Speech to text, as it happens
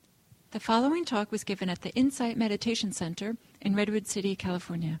The following talk was given at the Insight Meditation Center in Redwood City,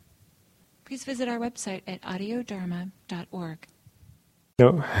 California. Please visit our website at audiodharma.org.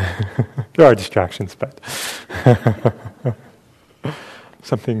 No, there are distractions, but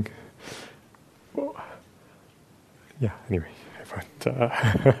something. Yeah. Anyway, but,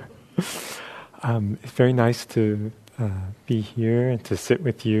 it's very nice to be here and to sit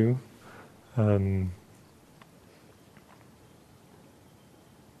with you.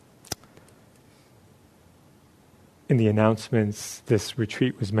 In the announcements, this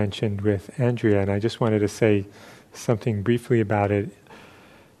retreat was mentioned with Andrea, and I just wanted to say something briefly about it.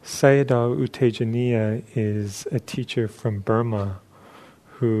 Sayadaw U Tejaniya is a teacher from Burma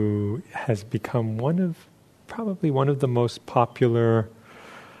who has become probably one of the most popular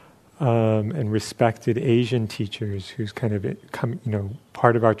and respected Asian teachers, who's kind of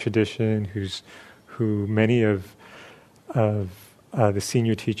part of our tradition, who many of the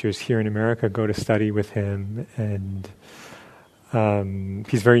senior teachers here in America go to study with him, and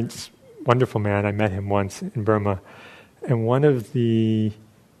he's a very wonderful man. I met him once in Burma, and one of the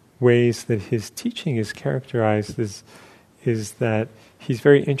ways that his teaching is characterized is that he's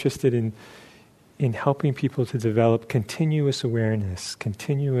very interested in helping people to develop continuous awareness,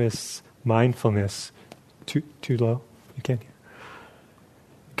 continuous mindfulness. Too low? You can't hear.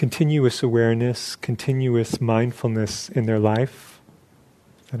 Continuous awareness, continuous mindfulness in their life.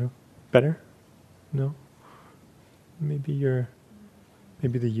 I don't know. Better? No? Maybe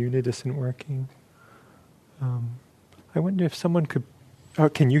the unit isn't working. I wonder if someone could... Oh,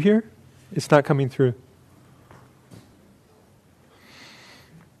 can you hear? It's not coming through.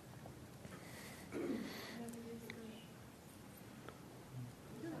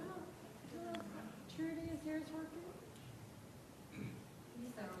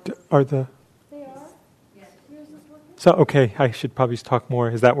 Are the... So, okay, I should probably talk more.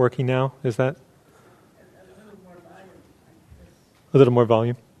 Is that working now? Is that? A little more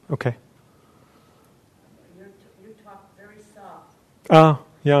volume? Okay. You talk very soft. Oh,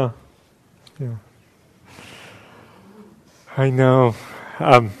 yeah. I know.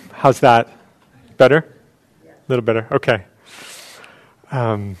 How's that? Better? Yeah. A little better? Okay.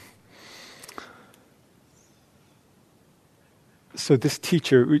 So this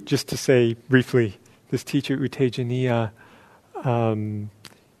teacher, just to say briefly, this teacher, U Tejaniya,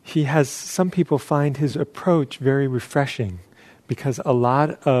 some people find his approach very refreshing, because a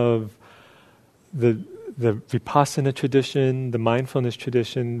lot of the Vipassana tradition, the mindfulness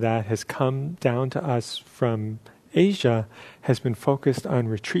tradition that has come down to us from Asia has been focused on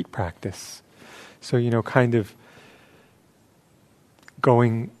retreat practice. So, kind of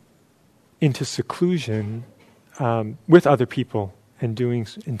going into seclusion with other people and doing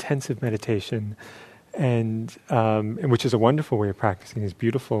intensive meditation, and which is a wonderful way of practicing. It's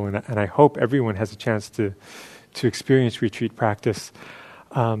beautiful, and I hope everyone has a chance to experience retreat practice.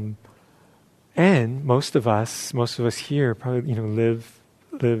 And most of us here probably live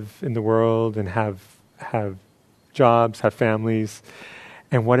in the world and have jobs, have families.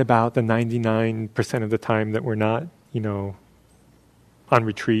 And what about the 99% of the time that we're not on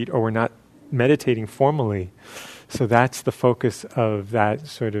retreat, or we're not meditating formally? So that's the focus of that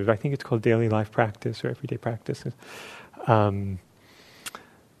sort of, I think it's called daily life practice or everyday practice. So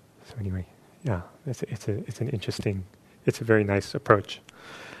anyway, yeah, it's a very nice approach.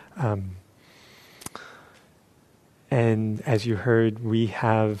 And as you heard, we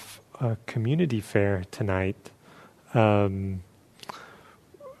have a community fair tonight,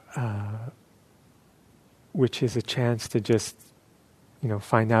 which is a chance to just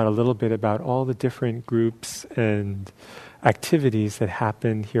find out a little bit about all the different groups and activities that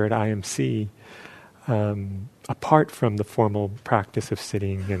happen here at IMC, apart from the formal practice of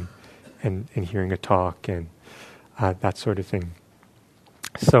sitting and hearing a talk and that sort of thing.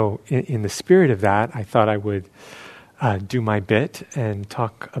 So in the spirit of that, I thought I would do my bit and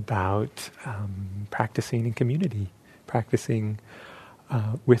talk about practicing in community, practicing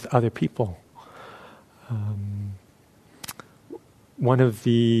with other people. One of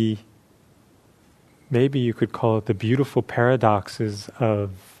the, maybe you could call it the beautiful paradoxes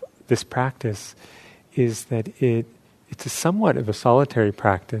of this practice, is that it's somewhat of a solitary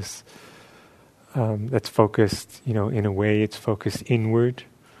practice that's focused, in a way it's focused inward.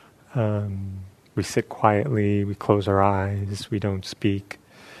 We sit quietly, we close our eyes, we don't speak.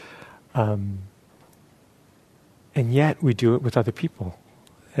 And yet we do it with other people.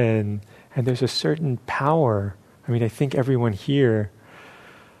 And there's a certain power. I think everyone here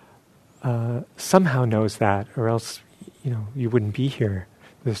somehow knows that, or else, you wouldn't be here.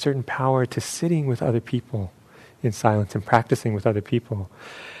 There's a certain power to sitting with other people in silence and practicing with other people.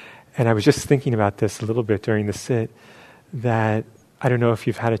 And I was just thinking about this a little bit during the sit, that I don't know if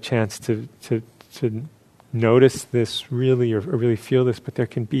you've had a chance to notice this really, or really feel this, but there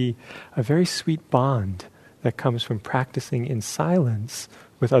can be a very sweet bond that comes from practicing in silence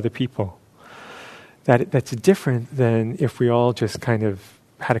with other people. That's different than if we all just kind of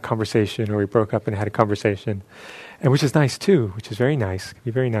had a conversation, or we broke up and had a conversation, and which is nice too, which is very nice, can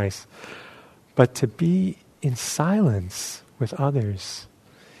be very nice. But to be in silence with others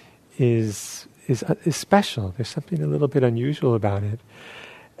is special. There's something a little bit unusual about it,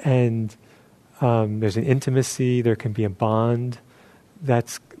 and there's an intimacy. There can be a bond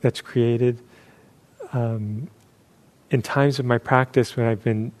that's created. In times of my practice, when I've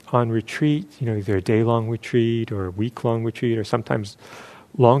been on retreat, either a day-long retreat or a week-long retreat, or sometimes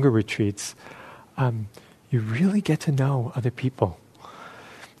longer retreats, you really get to know other people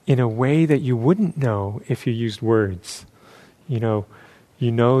in a way that you wouldn't know if you used words. You know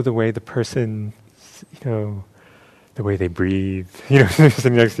the way the person, the way they breathe,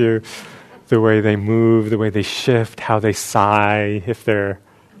 sitting next to you, the way they move, the way they shift, how they sigh if they're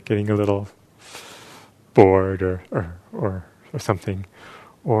getting a little bored or something.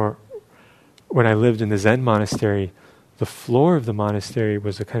 Or when I lived in the Zen monastery, the floor of the monastery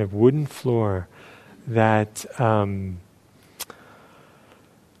was a kind of wooden floor that, I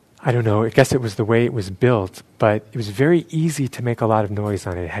don't know, I guess it was the way it was built, but it was very easy to make a lot of noise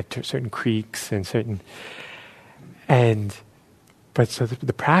on it. It had certain creaks and but so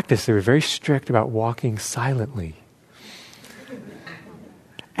the practice, they were very strict about walking silently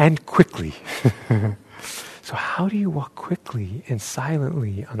and quickly. So how do you walk quickly and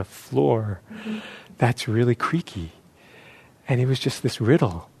silently on a floor that's really creaky? And it was just this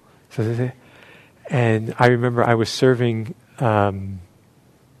riddle. And I remember I was serving, I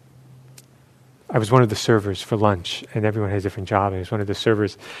was one of the servers for lunch, and everyone had a different job, and I was one of the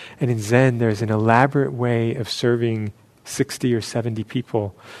servers. And in Zen, there's an elaborate way of serving 60 or 70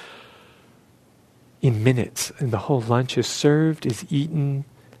 people in minutes. And the whole lunch is served, is eaten.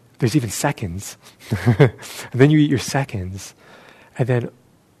 There's even seconds. And then you eat your seconds. And then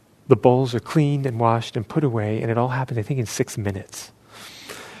the bowls are cleaned and washed and put away, and it all happened, I think, in 6 minutes.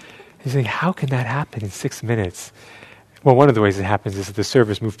 And you think, how can that happen in 6 minutes? Well, one of the ways it happens is that the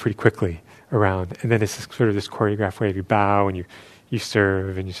servers move pretty quickly around, and then it's sort of this choreographed way of you bow and you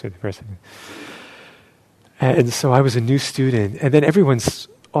serve and you serve the person. And so I was a new student, and then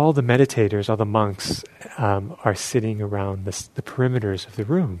all the meditators, all the monks are sitting around the perimeters of the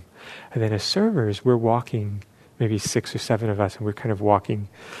room. And then as servers, we're walking, maybe 6 or 7 of us, and we're kind of walking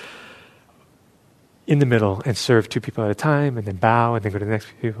in the middle and serve 2 people at a time, and then bow, and then go to the next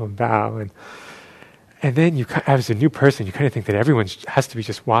people and bow. And then as a new person, you kind of think that everyone has to be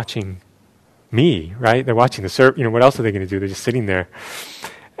just watching me, right? They're watching the serve. What else are they going to do? They're just sitting there.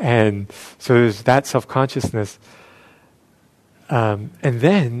 And so there's that self-consciousness. And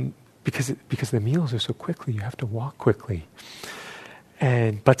then, because the meals are so quickly, you have to walk quickly.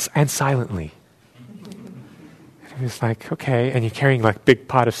 And silently. And it's like, okay, and you're carrying like big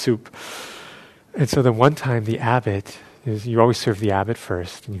pot of soup. And so the one time the abbot, you always serve the abbot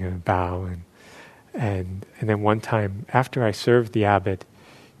first, and you're going to bow. And then one time, after I served the abbot,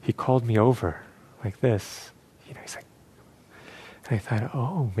 he called me over like this. He's like, and I thought,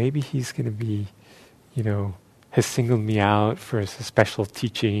 oh, maybe he's going to be, has singled me out for a special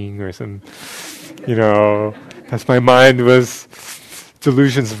teaching or some, as my mind was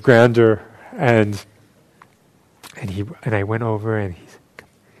delusions of grandeur. And I went over and he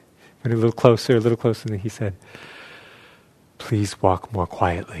went a little closer, and then he said, please walk more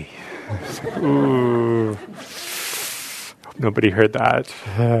quietly. I was like, ooh, hope nobody heard that.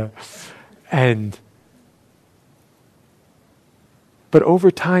 But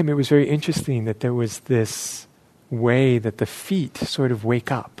over time, it was very interesting that there was this way that the feet sort of wake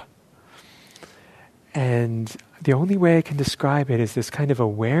up. And the only way I can describe it is this kind of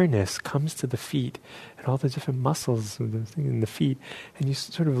awareness comes to the feet and all the different muscles in the feet, and you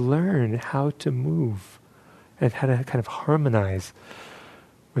sort of learn how to move and how to kind of harmonize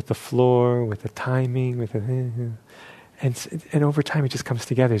with the floor, with the timing, and over time it just comes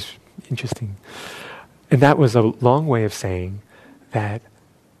together. It's interesting. And that was a long way of saying that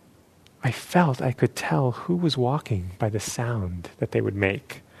I felt I could tell who was walking by the sound that they would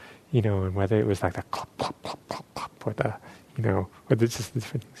make, and whether it was like the clop, clop, clop, clop, clop, or or just the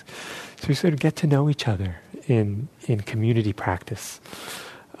different things. So we sort of get to know each other in community practice.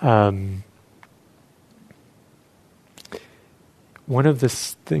 One of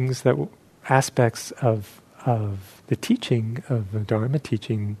the aspects of the teaching, of the Dharma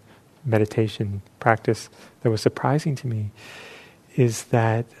teaching, meditation practice, that was surprising to me is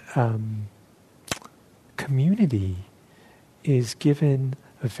that community is given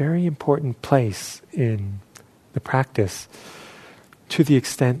a very important place in the practice, to the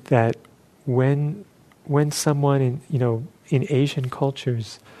extent that when someone in Asian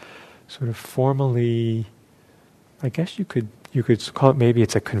cultures sort of formally, I guess you could call it, maybe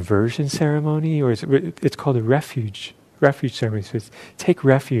it's a conversion ceremony, or it's called a refuge ceremony. So it's take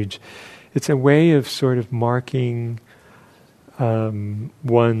refuge. It's a way of sort of marking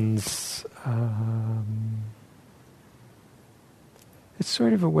one's. It's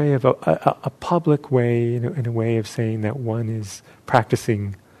sort of a way of a public way, in a way of saying that one is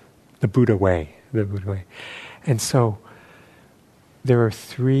practicing the Buddha way, And so there are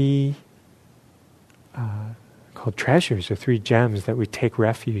three called treasures, or three gems that we take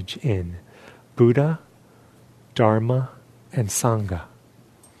refuge in: Buddha, Dharma, and Sangha.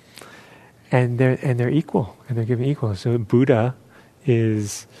 And they're equal, and they're given equal. So Buddha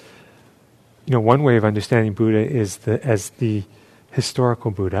is, one way of understanding Buddha is as the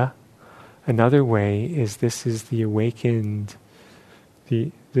historical Buddha. Another way is this is the awakened,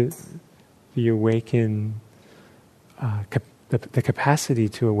 the awakened, the capacity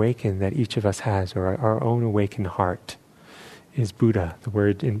to awaken that each of us has, or our own awakened heart, is Buddha. The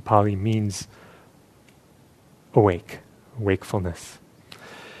word in Pali means wakefulness.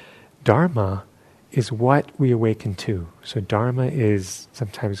 Dharma is what we awaken to. So Dharma is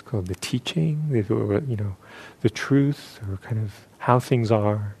sometimes called the teaching, the truth, or kind of how things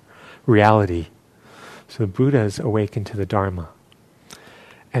are, reality. So the Buddha is awakened to the Dharma.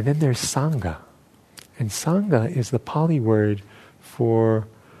 And then there's Sangha. And Sangha is the Pali word for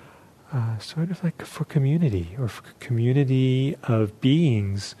sort of like for community, or for community of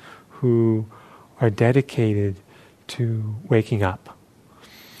beings who are dedicated to waking up.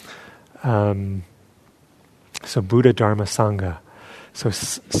 So Buddha, Dharma, Sangha. So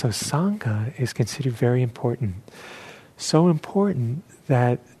Sangha is considered very important. So important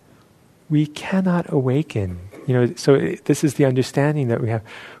that we cannot awaken. So this is the understanding that we have.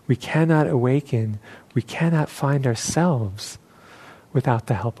 We cannot awaken, we cannot find ourselves without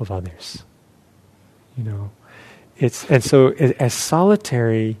the help of others. And so as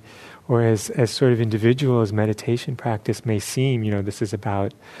solitary, or as sort of individual as meditation practice may seem, this is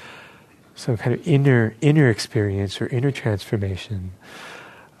about some kind of inner experience or inner transformation.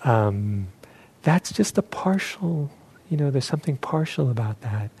 That's just a partial, there's something partial about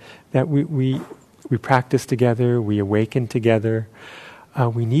that we practice together, we awaken together,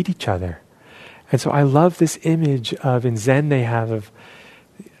 we need each other. And so I love this image of, in Zen they have of,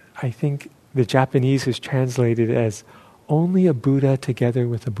 I think the Japanese is translated as only a Buddha together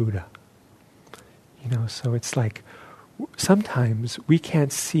with a Buddha. So it's like, sometimes we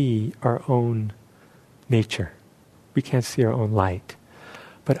can't see our own nature. We can't see our own light.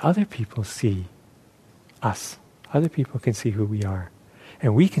 But other people see us. Other people can see who we are.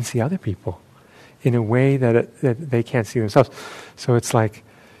 And we can see other people in a way that they can't see themselves. So it's like,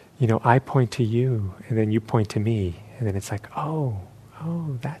 I point to you, and then you point to me. And then it's like, oh,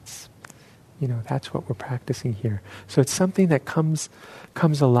 that's what we're practicing here. So it's something that comes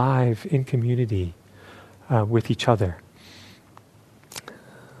alive in community with each other.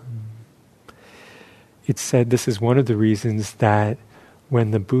 It's said this is one of the reasons that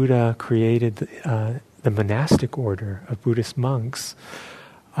when the Buddha created the monastic order of Buddhist monks,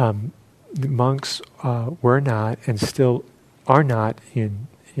 the monks were not, and still are not in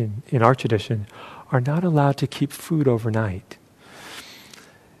our tradition, are not allowed to keep food overnight.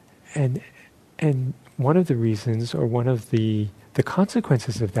 And one of the reasons, or one of the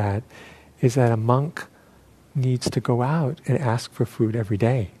consequences of that, is that a monk needs to go out and ask for food every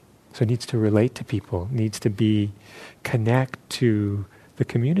day. So needs to relate to people, needs to connect to the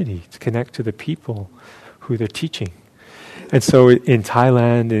community, to connect to the people who they're teaching. And so in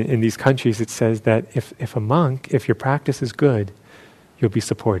Thailand, in these countries, it says that if a monk, if your practice is good, you'll be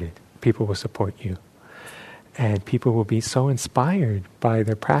supported. People will support you. And people will be so inspired by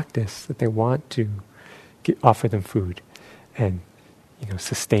their practice that they want to offer them food and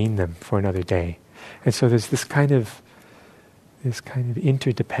sustain them for another day. And so there's this kind of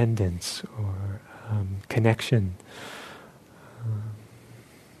interdependence or connection.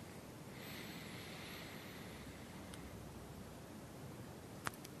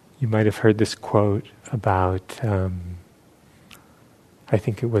 You might have heard this quote about, I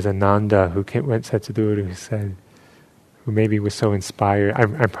think it was Ananda who said to the Buddha, who maybe was so inspired,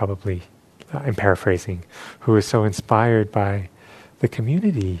 I'm paraphrasing, who was so inspired by the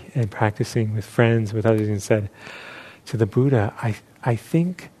community and practicing with friends, with others, and said to the Buddha, I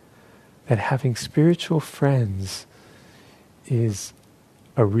think that having spiritual friends is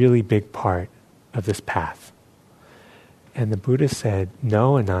a really big part of this path. And the Buddha said,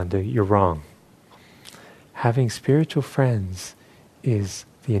 no, Ananda, you're wrong. Having spiritual friends is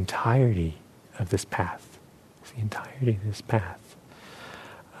the entirety of this path. It's the entirety of this path.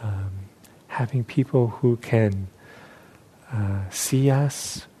 Having people who can see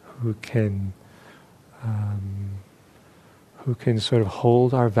us, who can sort of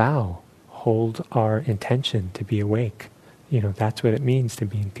hold our vow, hold our intention to be awake. That's what it means to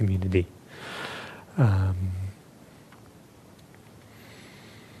be in community. And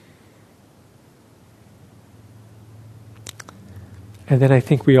then I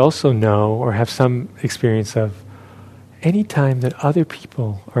think we also know or have some experience of any time that other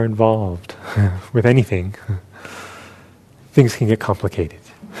people are involved with anything, things can get complicated,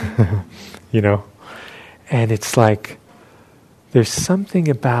 And it's like there's something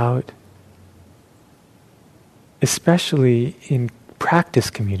about, especially in practice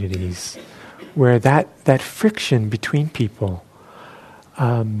communities, where that friction between people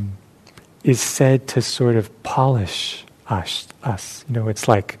is said to sort of polish us. It's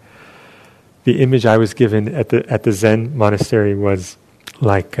like the image I was given at the Zen monastery was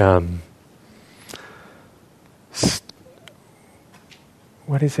like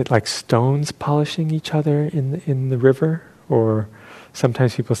what is it, like stones polishing each other in the river, or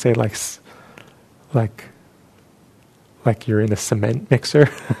sometimes people say like you're in a cement mixer.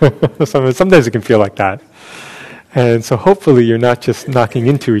 Sometimes it can feel like that. And so hopefully you're not just knocking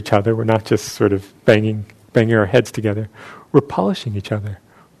into each other. We're not just sort of banging our heads together. We're polishing each other.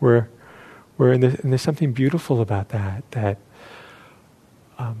 And there's something beautiful about that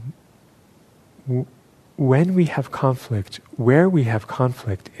when we have conflict, where we have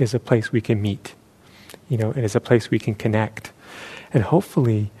conflict is a place we can meet. It is a place we can connect. And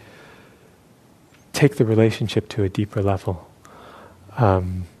hopefully take the relationship to a deeper level. I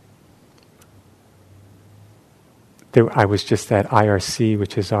was just at IRC,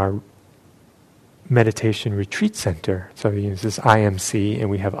 which is our meditation retreat center. So this is IMC, and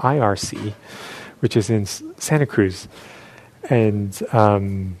we have IRC, which is in Santa Cruz. And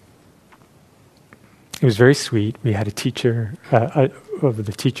it was very sweet. We had a teacher of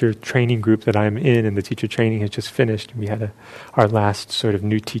the teacher training group that I'm in, and the teacher training has just finished. We had our last sort of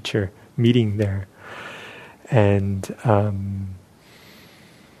new teacher meeting there. And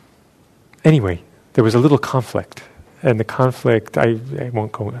anyway, there was a little conflict. And the conflict, I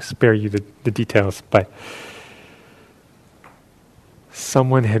won't spare you the details, but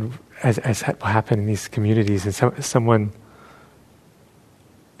someone had, as happened in these communities, and someone,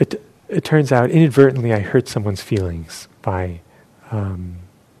 it turns out inadvertently I hurt someone's feelings by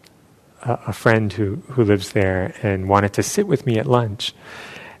a friend who lives there and wanted to sit with me at lunch.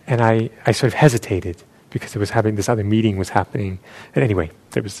 And I sort of hesitated because this other meeting was happening. And anyway,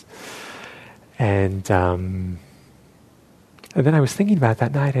 there was, and then I was thinking about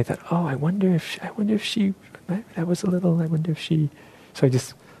that night. I thought, I wonder if she, that was a little, I wonder if she, so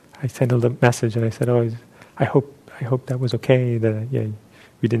I sent a little message and I said, I hope that was okay, that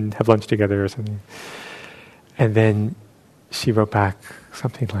we didn't have lunch together or something. And then she wrote back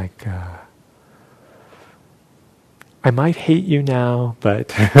something like, I might hate you now,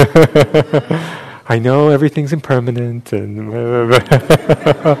 but I know everything's impermanent. And I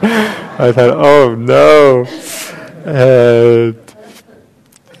thought, oh no. And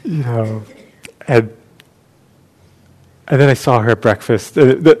then I saw her at breakfast.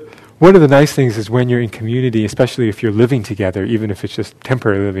 One of the nice things is when you're in community, especially if you're living together, even if it's just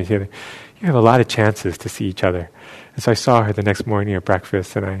temporarily living together, you have a lot of chances to see each other. And so I saw her the next morning at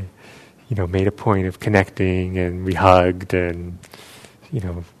breakfast, and I, made a point of connecting, and we hugged, and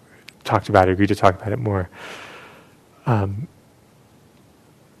talked about it, agreed to talk about it more. And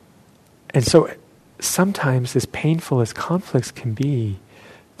so sometimes, as painful as conflicts can be,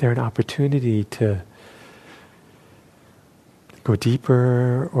 they're an opportunity to go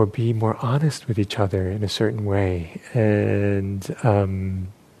deeper or be more honest with each other in a certain way. And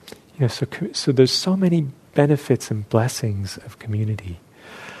so there's so many benefits and blessings of community.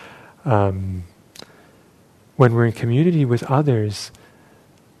 When we're in community with others,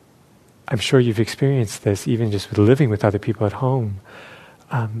 I'm sure you've experienced this, even just with living with other people at home.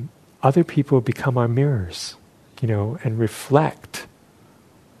 Other people become our mirrors, and reflect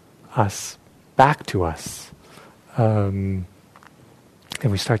us back to us. And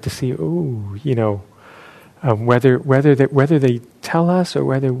we start to see, whether they tell us or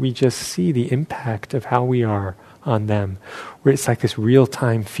whether we just see the impact of how we are on them, where it's like this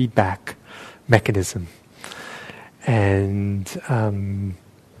real-time feedback mechanism. And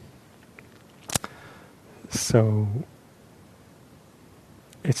so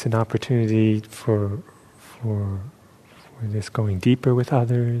it's an opportunity for this going deeper with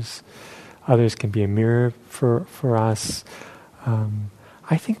others. Others can be a mirror for us.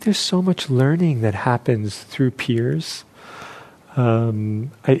 I think there's so much learning that happens through peers.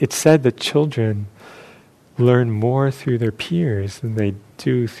 It's said that children learn more through their peers than they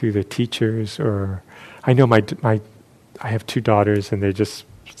do through their teachers. Or I know I have 2 daughters, and they're just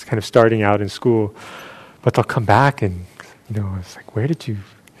kind of starting out in school, but they'll come back and it's like, where did you,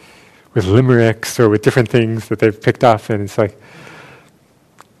 with limericks or with different things that they've picked up, and it's like,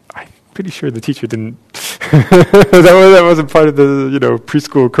 I'm pretty sure the teacher didn't. that wasn't part of the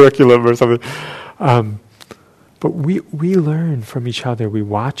preschool curriculum or something. But we learn from each other. We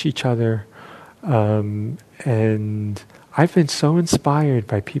watch each other, and I've been so inspired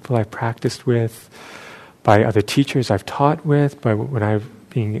by people I've practiced with, by other teachers I've taught with, by when I've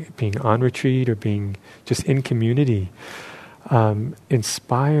being on retreat or being just in community,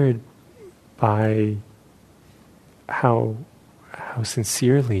 inspired by how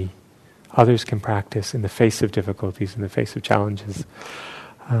sincerely others can practice in the face of difficulties, in the face of challenges.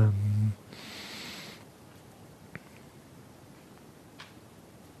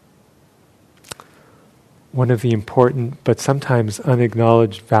 One of the important but sometimes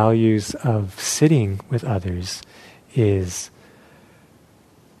unacknowledged values of sitting with others is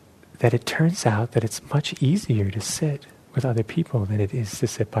that it turns out that it's much easier to sit with other people than it is to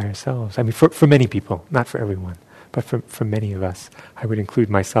sit by ourselves. I mean, for many people, not for everyone, but for many of us. I would include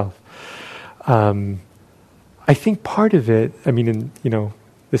myself. I think part of it,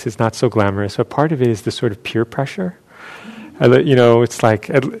 this is not so glamorous, but part of it is the sort of peer pressure. It's like,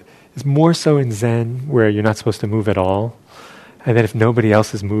 it's more so in Zen, where you're not supposed to move at all, and then if nobody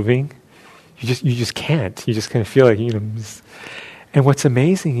else is moving, you just can't. You just kind of feel like and what's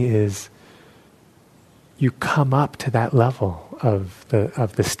amazing is you come up to that level of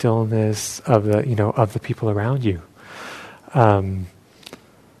the stillness of the people around you. I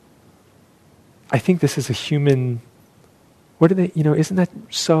think this is a human. What do they? Isn't that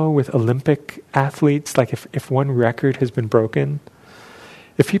so with Olympic athletes? Like if one record has been broken,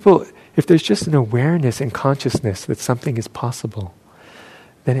 if there's just an awareness and consciousness that something is possible,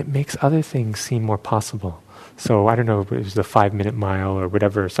 then it makes other things seem more possible. So I don't know if it was the 5-minute mile or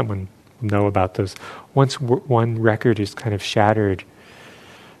whatever, someone will know about those. Once one record is kind of shattered,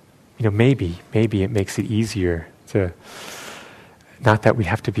 maybe it makes it easier to, not that we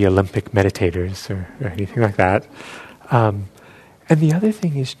have to be Olympic meditators or anything like that. And the other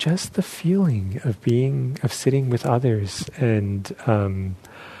thing is just the feeling of sitting with others. And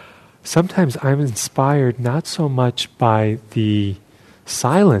sometimes I'm inspired not so much by the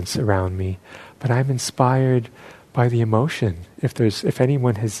silence around me, but I'm inspired by the emotion. If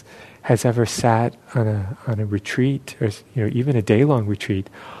anyone has ever sat on a retreat, or even a day-long retreat,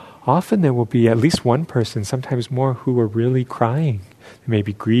 often there will be at least one person, sometimes more, who are really crying. They may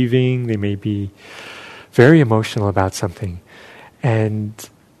be grieving, they may be very emotional about something. And,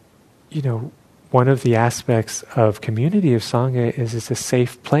 one of the aspects of community of Sangha is it's a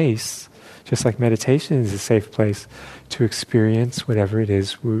safe place, just like meditation is a safe place, to experience whatever it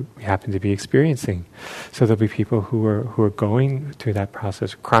is we happen to be experiencing. So there'll be people who are going through that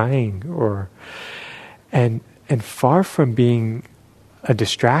process, crying, and far from being a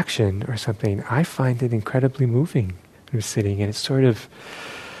distraction or something, I find it incredibly moving. I'm sitting, and it's sort of,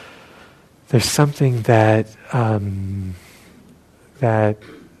 there's something that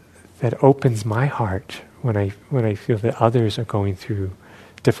opens my heart when I feel that others are going through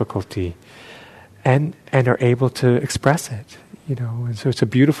difficulty and are able to express it, And so it's a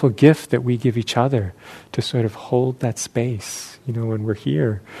beautiful gift that we give each other to sort of hold that space. When we're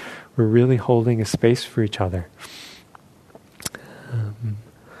here, we're really holding a space for each other.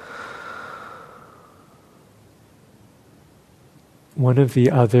 One of the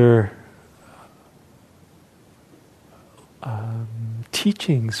other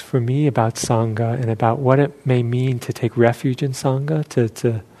teachings for me about Sangha and about what it may mean to take refuge in Sangha,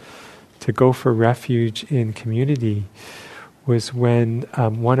 to go for refuge in community, was when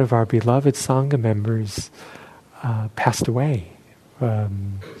one of our beloved Sangha members passed away.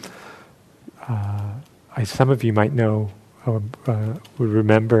 Some of you might know or would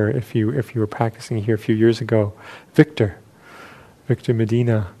remember if you were practicing here a few years ago, Victor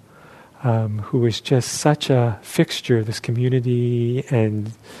Medina, who was just such a fixture of this community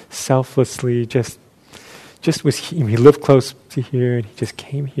and selflessly just was he lived close to here and he just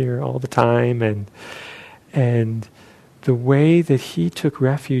came here all the time, and the way that he took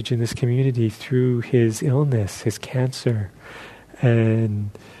refuge in this community through his illness, his cancer, and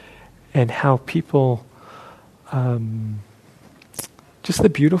how people just the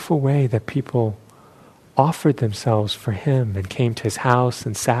beautiful way that people offered themselves for him and came to his house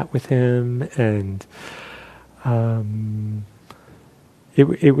and sat with him, and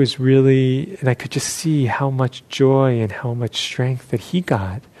it was really, and I could just see how much joy and how much strength that he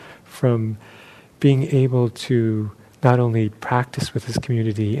got from being able to not only practice with this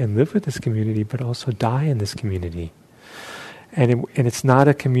community and live with this community, but also die in this community. And it's not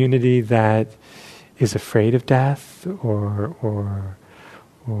a community that is afraid of death or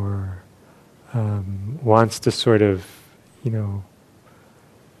wants to sort of,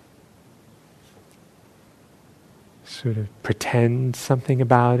 sort of pretend something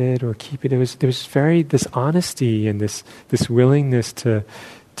about it or keep it. There was this honesty and this willingness to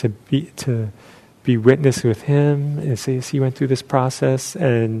be witness with him as he went through this process,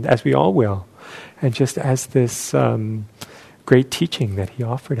 and as we all will, and just as this great teaching that he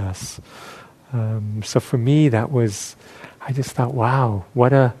offered us. So for me, I just thought, wow,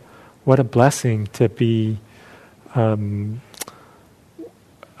 what a blessing to be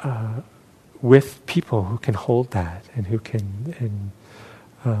with people who can hold that and who can, and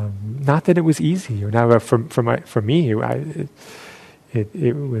not that it was easy, or not for me,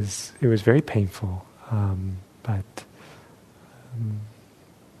 it was very painful, but.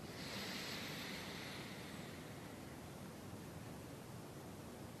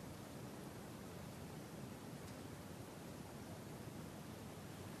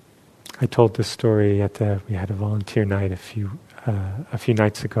 I told this story we had a volunteer night a few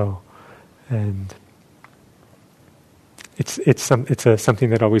nights ago, and it's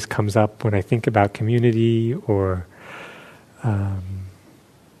something that always comes up when I think about community or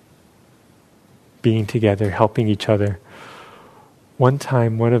being together, helping each other. One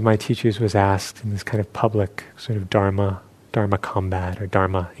time, one of my teachers was asked in this kind of public sort of Dharma combat or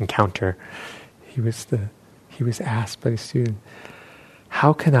Dharma encounter. He was asked by the student,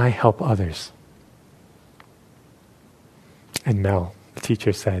 "How can I help others?" And Mel, the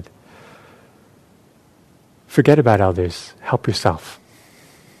teacher, said, "Forget about others, help yourself."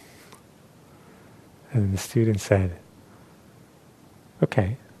 And the student said,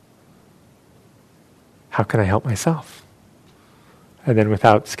 "Okay, how can I help myself?" And then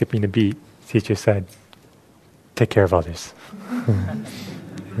without skipping a beat, the teacher said, "Take care of others."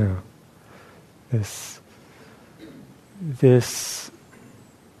 This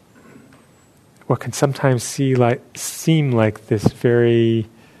what can sometimes seem like this very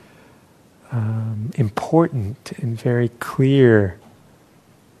important and very clear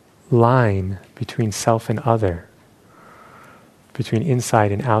line between self and other, between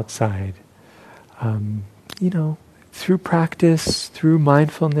inside and outside. Through practice, through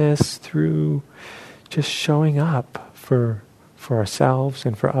mindfulness, through just showing up for ourselves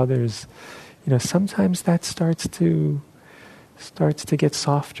and for others, sometimes that starts to get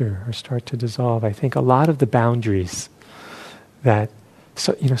softer or start to dissolve. I think a lot of the boundaries that,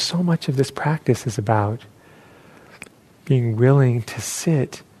 so much of this practice is about being willing to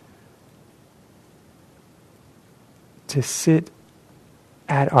sit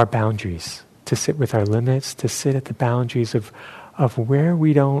at our boundaries, to sit with our limits, to sit at the boundaries of where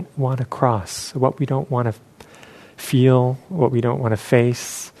we don't want to cross, what we don't want to feel, what we don't want to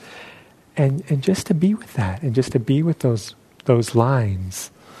face, and just to be with that, and just to be with those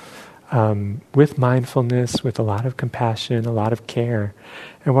lines, with mindfulness, with a lot of compassion, a lot of care.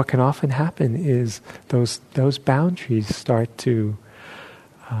 And what can often happen is those boundaries start to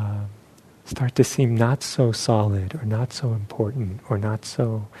seem not so solid or not so important or not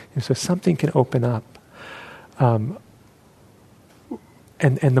so. So something can open up, and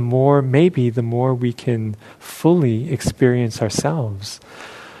the more we can fully experience ourselves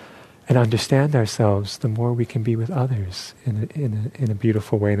and understand ourselves, the more we can be with others in a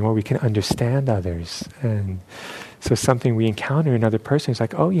beautiful way, and the more we can understand others. And so something we encounter in another person is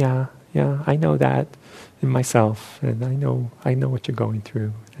like, oh yeah, I know that in myself, and I know what you're going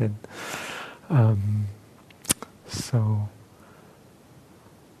through. And so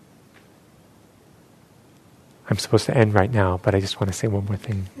I'm supposed to end right now, but I just want to say one more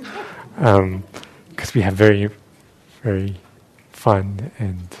thing, because we have very, very fun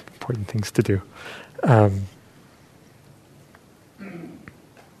and important things to do.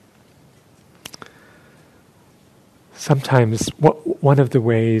 Sometimes one of the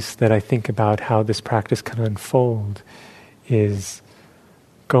ways that I think about how this practice can unfold is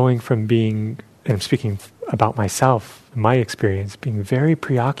going from being, and I'm speaking about myself, my experience, being very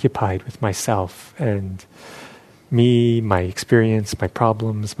preoccupied with myself and me, my experience, my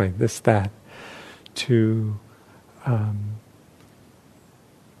problems, my this, that, to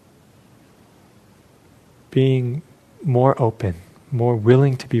being more open, more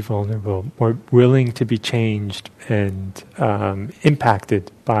willing to be vulnerable, more willing to be changed and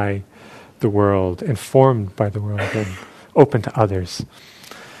impacted by the world, informed by the world, and open to others.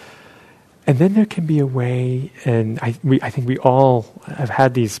 And then there can be a way, and I think we all have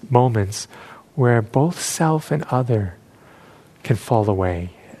had these moments where both self and other can fall away.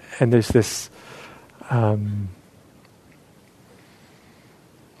 And there's this,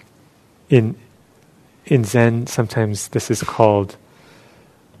 in Zen, sometimes this is called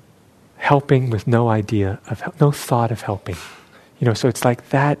helping with no idea of no thought of helping. So it's like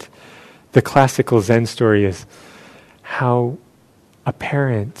that. The classical Zen story is how a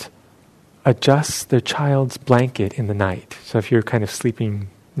parent adjusts their child's blanket in the night. So if you're kind of sleeping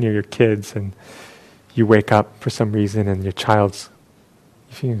near your kids and you wake up for some reason and your child's,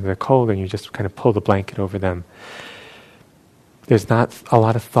 they're cold and you just kind of pull the blanket over them. There's not a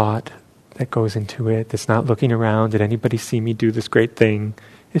lot of thought that goes into it. It's not looking around. Did anybody see me do this great thing?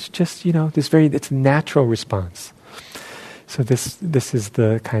 It's just, it's a natural response. So this is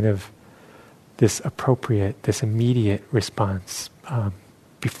the kind of this appropriate, this immediate response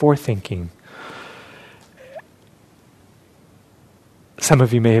before thinking. Some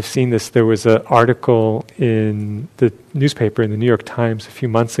of you may have seen this. There was an article in the newspaper, in the New York Times, a few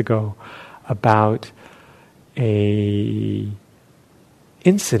months ago about a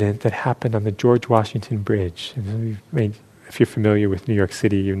incident that happened on the George Washington Bridge. If you're familiar with New York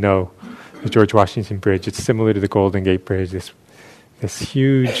City, you know the George Washington Bridge. It's similar to the Golden Gate Bridge, this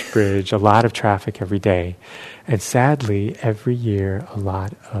huge bridge, a lot of traffic every day. And sadly, every year, a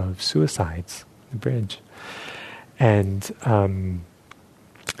lot of suicides on the bridge. And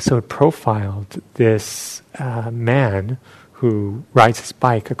so it profiled this man who rides his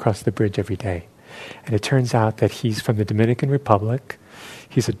bike across the bridge every day. And it turns out that he's from the Dominican Republic.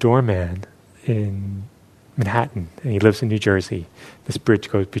 He's a doorman in Manhattan, and he lives in New Jersey. This bridge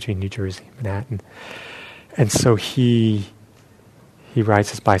goes between New Jersey and Manhattan. And so he rides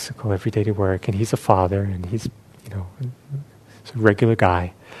his bicycle every day to work, and he's a father, and he's, a regular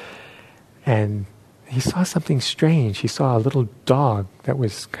guy. And he saw something strange. He saw a little dog that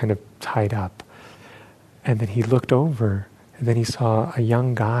was kind of tied up. And then he looked over, and then he saw a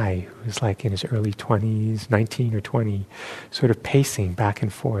young guy who was like in his early 20s, 19 or 20, sort of pacing back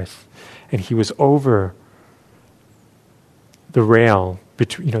and forth. And he was over the rail,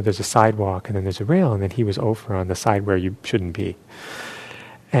 there's a sidewalk and then there's a rail, and then he was over on the side where you shouldn't be.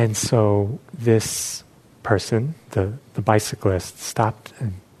 And so this person, the bicyclist, stopped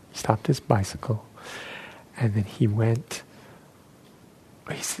his bicycle, and then he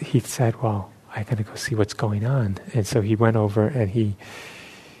said, well, I gotta go see what's going on. And so he went over, and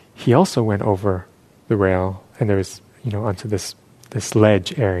he also went over the rail, and there was, onto this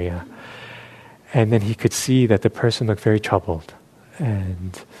ledge area. And then he could see that the person looked very troubled.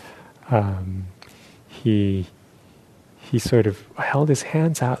 And he sort of held his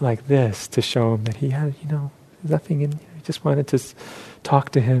hands out like this to show him that he had, nothing in. He just wanted to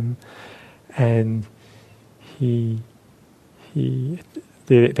talk to him. And they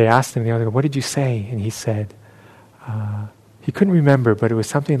asked him the other, what did you say? And he said, he couldn't remember, but it was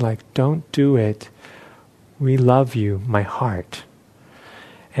something like, don't do it. We love you, my heart.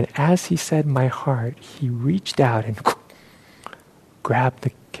 And as he said my heart, he reached out and grabbed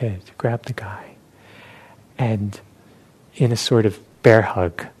the guy. And in a sort of bear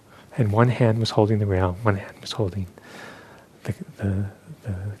hug, and one hand was holding the rail, one hand was holding the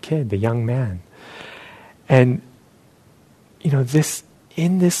kid, the young man. And, and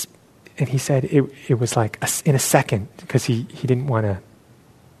he said it was like in a second, because he didn't want to,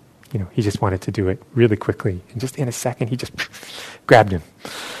 he just wanted to do it really quickly. And just in a second, he just grabbed him.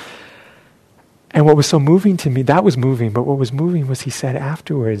 And what was so moving to me, that was moving, but what was moving was he said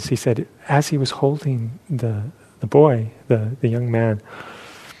afterwards, he said, as he was holding the boy, the young man,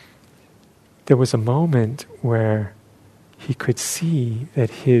 there was a moment where he could see that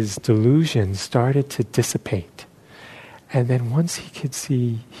his delusion started to dissipate. And then once he could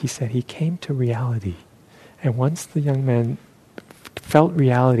see, he said he came to reality. And once the young man felt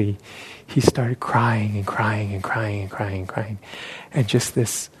reality, he started crying and crying and crying and crying and crying. And just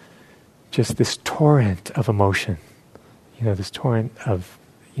this torrent of emotion, this torrent of,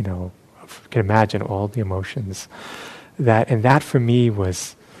 you can imagine all the emotions that for me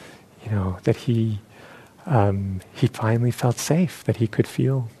was, that he finally felt safe, that he could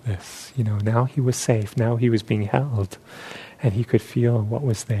feel this, now he was safe, now he was being held, and he could feel what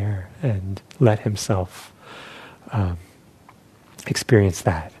was there and let himself experience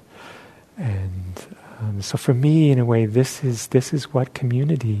that. And so for me, in a way, this is what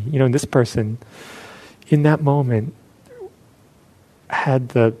community, this person, in that moment, had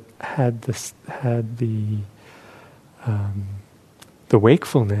the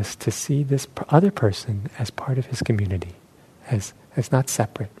wakefulness to see this other person as part of his community, as not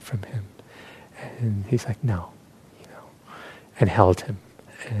separate from him. And he's like, no, and held him,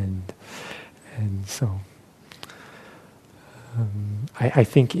 and so I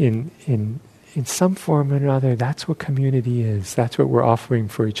think in some form or another, that's what community is. That's what we're offering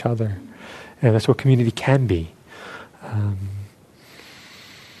for each other, and that's what community can be.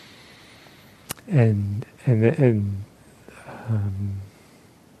 And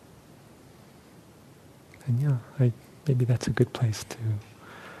yeah, maybe that's a good place to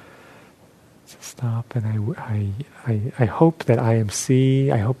stop. And I hope that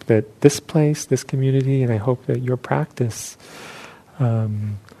IMC, I hope that this place, this community, and I hope that your practice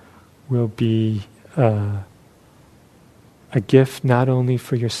will be a gift not only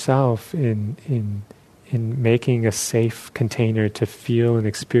for yourself in making a safe container to feel and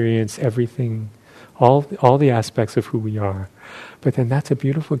experience everything, all the aspects of who we are, but then that's a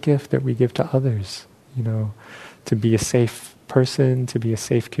beautiful gift that we give to others, to be a safe person, to be a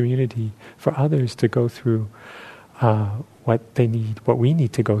safe community for others to go through what they need, what we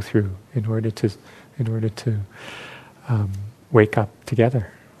need to go through in order to wake up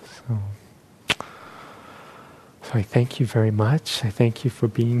together. So I thank you very much. I thank you for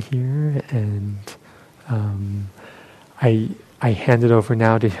being here, and I hand it over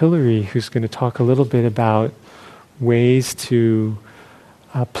now to Hillary, who's going to talk a little bit about ways to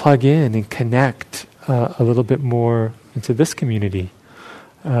plug in and connect a little bit more into this community.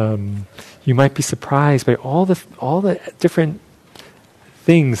 You might be surprised by all the different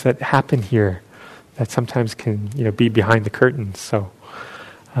things that happen here that sometimes can be behind the curtains. So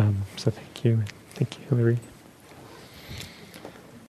thank you, Hillary.